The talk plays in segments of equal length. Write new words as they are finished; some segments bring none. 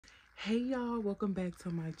Hey y'all, welcome back to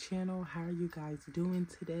my channel. How are you guys doing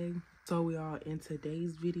today? So y'all, in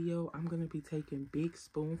today's video I'm going to be taking big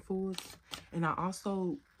spoonfuls, and I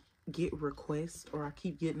also get requests, or I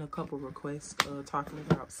keep getting a couple requests talking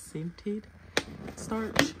about scented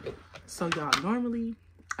starch. So y'all, normally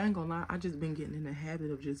I ain't gonna lie, I just been getting in the habit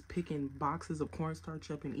of just picking boxes of cornstarch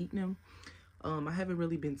up and eating them. I haven't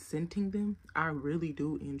really been scenting them. I really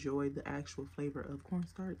do enjoy the actual flavor of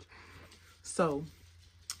cornstarch. So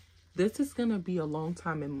this is gonna be a long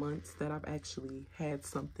time in months that I've actually had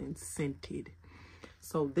something scented.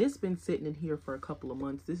 So this been sitting in here for a couple of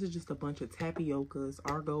months. This is just a bunch of tapiocas,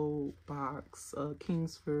 Argo box,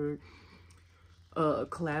 Kingsford,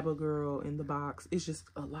 Collabo Girl in the box. It's just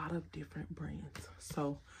a lot of different brands.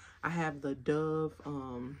 So I have the Dove,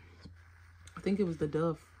 I think it was the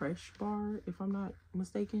Dove Fresh Bar, if I'm not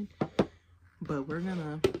mistaken. But we're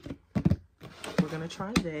gonna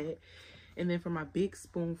try that. And then for my big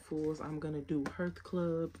spoonfuls, I'm gonna do Hearth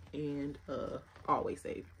Club and Always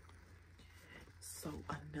Save. So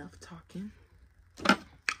enough talking.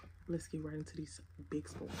 Let's get right into these big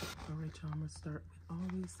spoons. All right, y'all, I'm gonna start with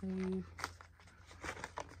Always Save.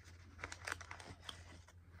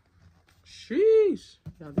 Sheesh,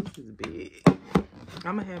 y'all, this is big.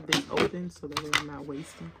 I'm gonna have this open so that way I'm not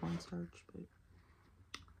wasting cornstarch. But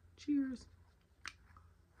cheers.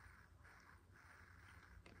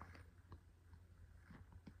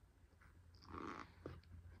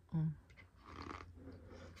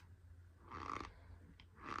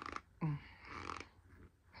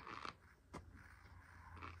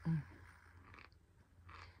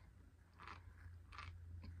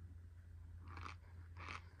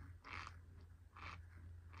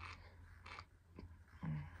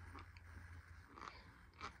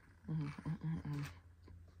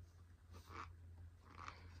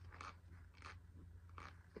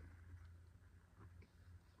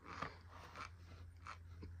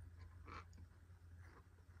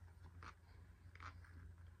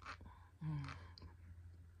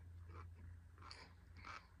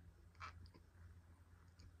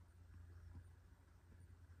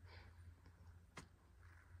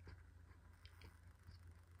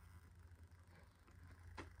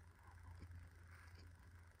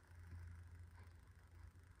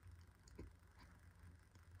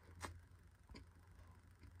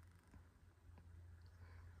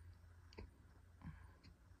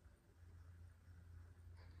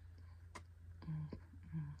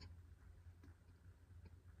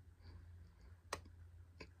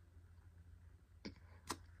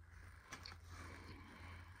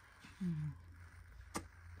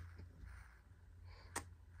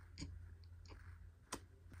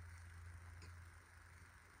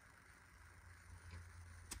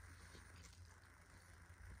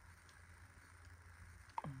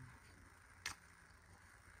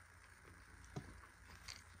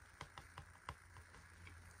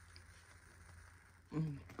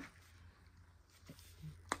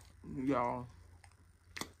 Y'all,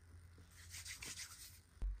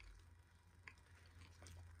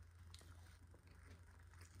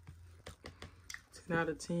 10 out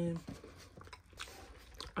of 10.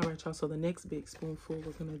 All right, y'all, so the next big spoonful,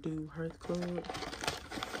 we're gonna do Hearth Club.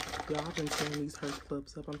 Y'all, I've been tearing these Hearth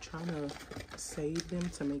Clubs up. I'm trying to save them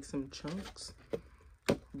to make some chunks,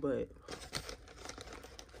 but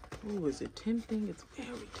oh, is it tempting? It's very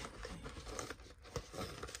tempting.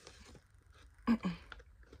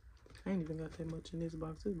 I ain't even got that much in this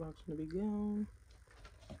box. This box gonna be gone.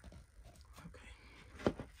 Okay.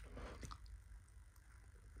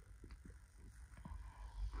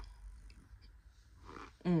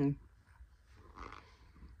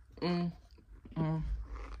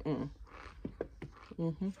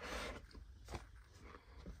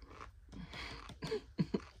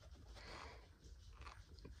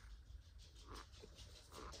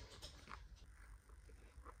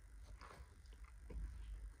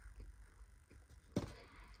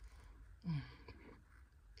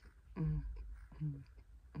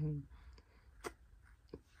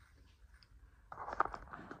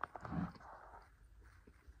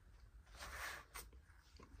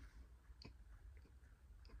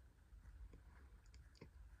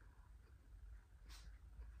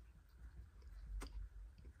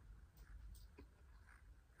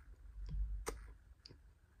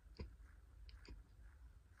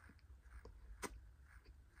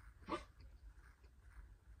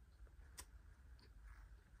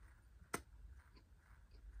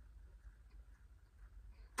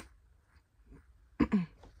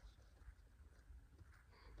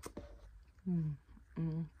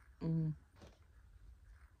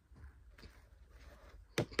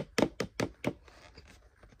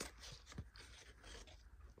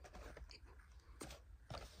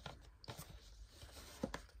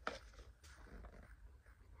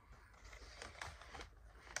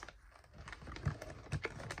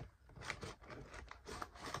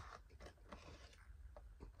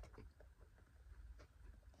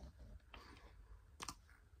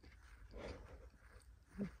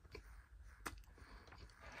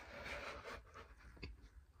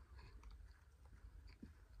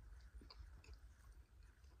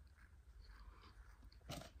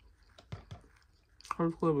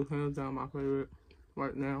 First Club is hands down my favorite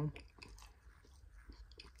right now.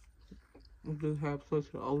 It just have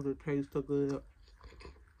such an older taste of good,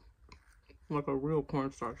 like a real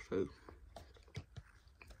cornstarch taste.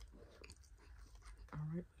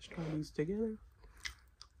 Alright, let's try these together.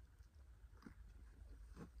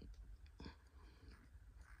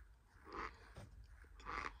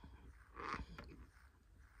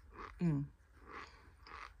 Mm.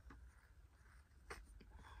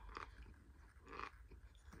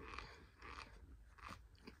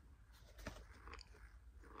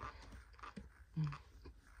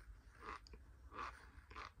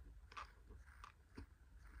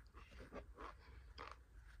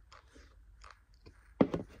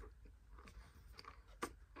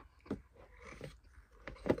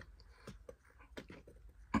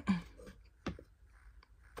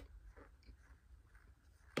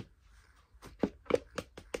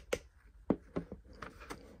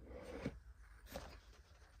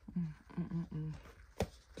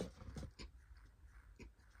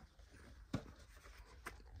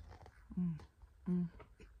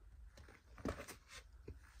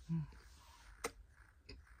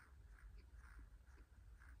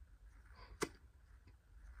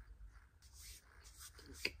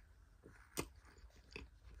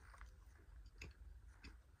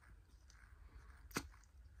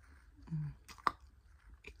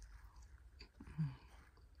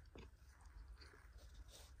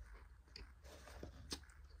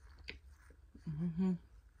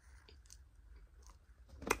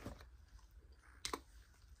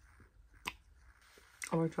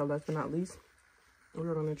 Alright, y'all, last but not least,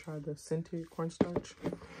 we're gonna try the scented cornstarch.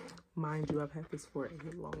 Mind you, I've had this for a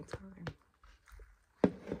long time.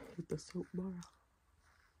 With the soap bar.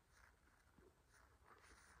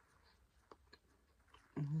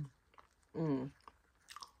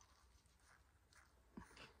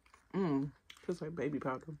 Just like baby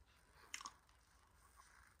powder.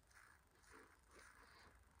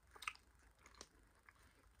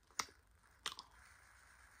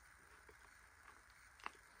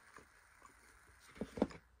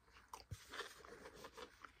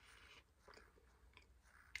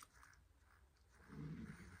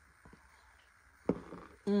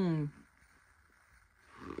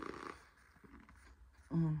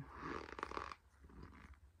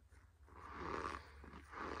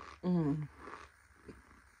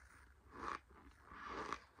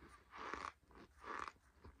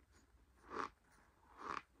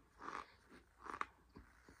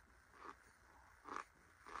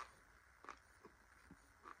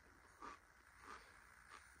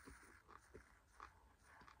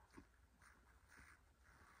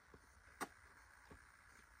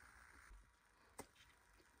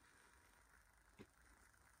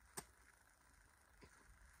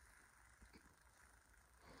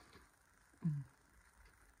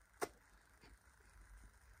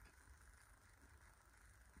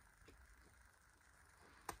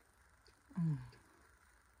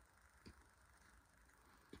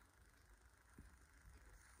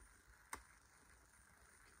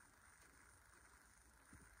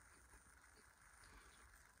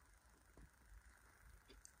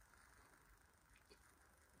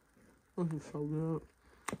 This is so good.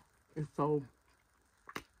 It's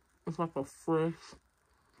like a fresh,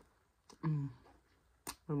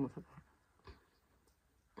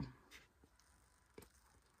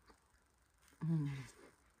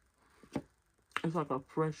 it's like a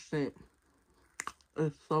fresh scent.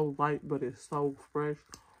 It's so light, but it's so fresh.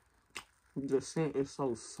 The scent is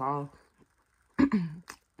so soft.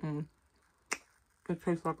 It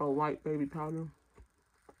tastes like a white baby powder.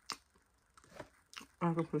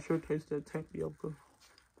 I can for sure taste that tapioca.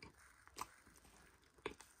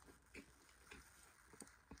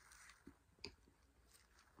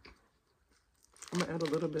 I'm gonna add a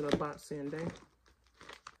little bit of bot sende.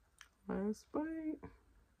 Last bite.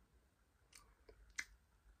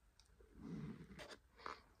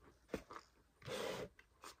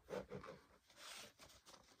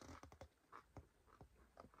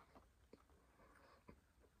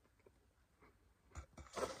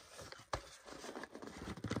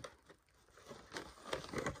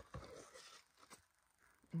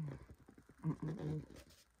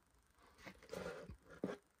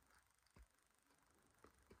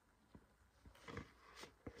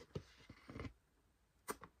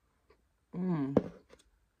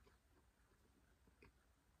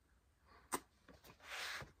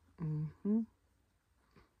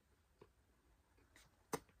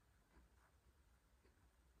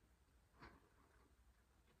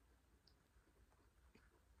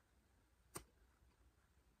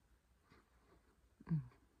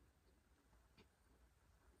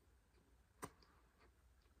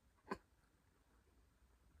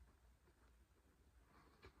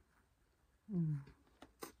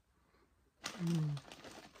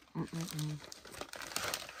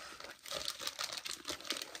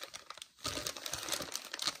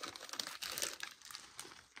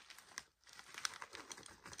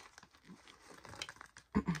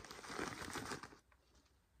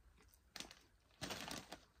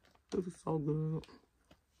 This is so good.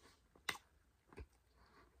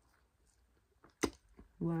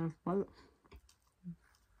 Last bite.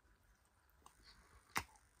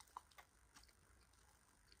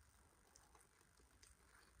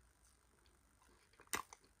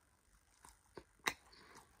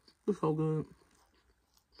 It's so good.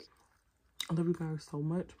 I love you guys so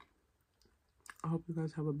much. I hope you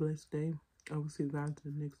guys have a blessed day. I will see you guys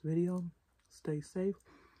in the next video. Stay safe.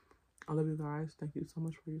 I love you guys. Thank you so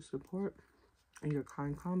much for your support and your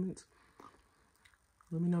kind comments.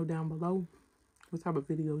 Let me know down below what type of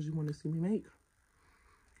videos you want to see me make.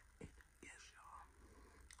 And yes,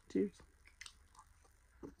 y'all. Cheers.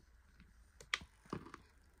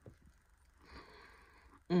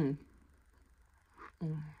 Mm.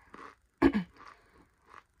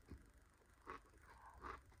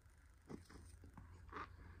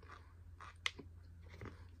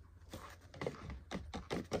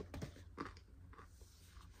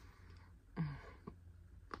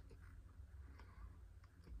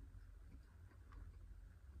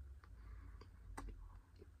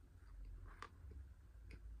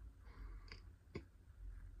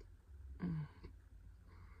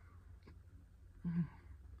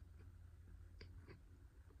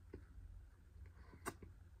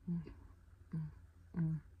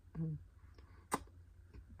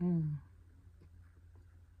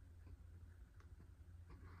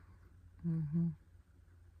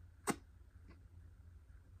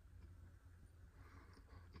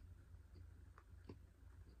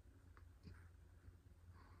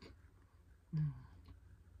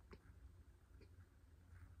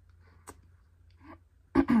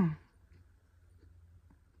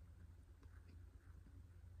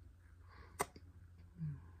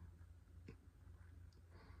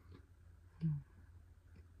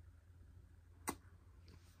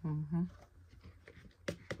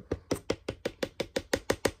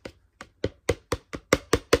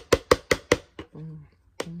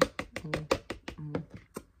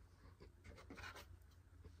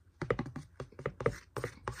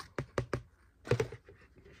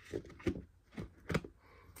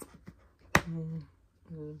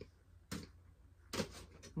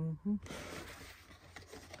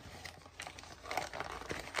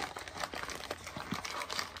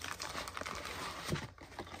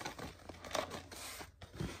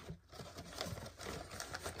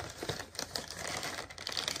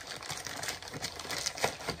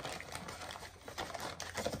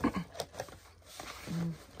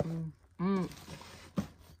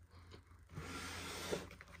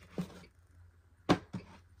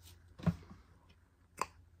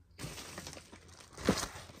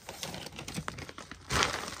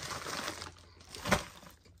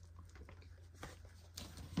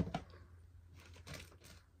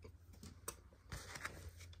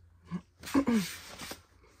 Mm.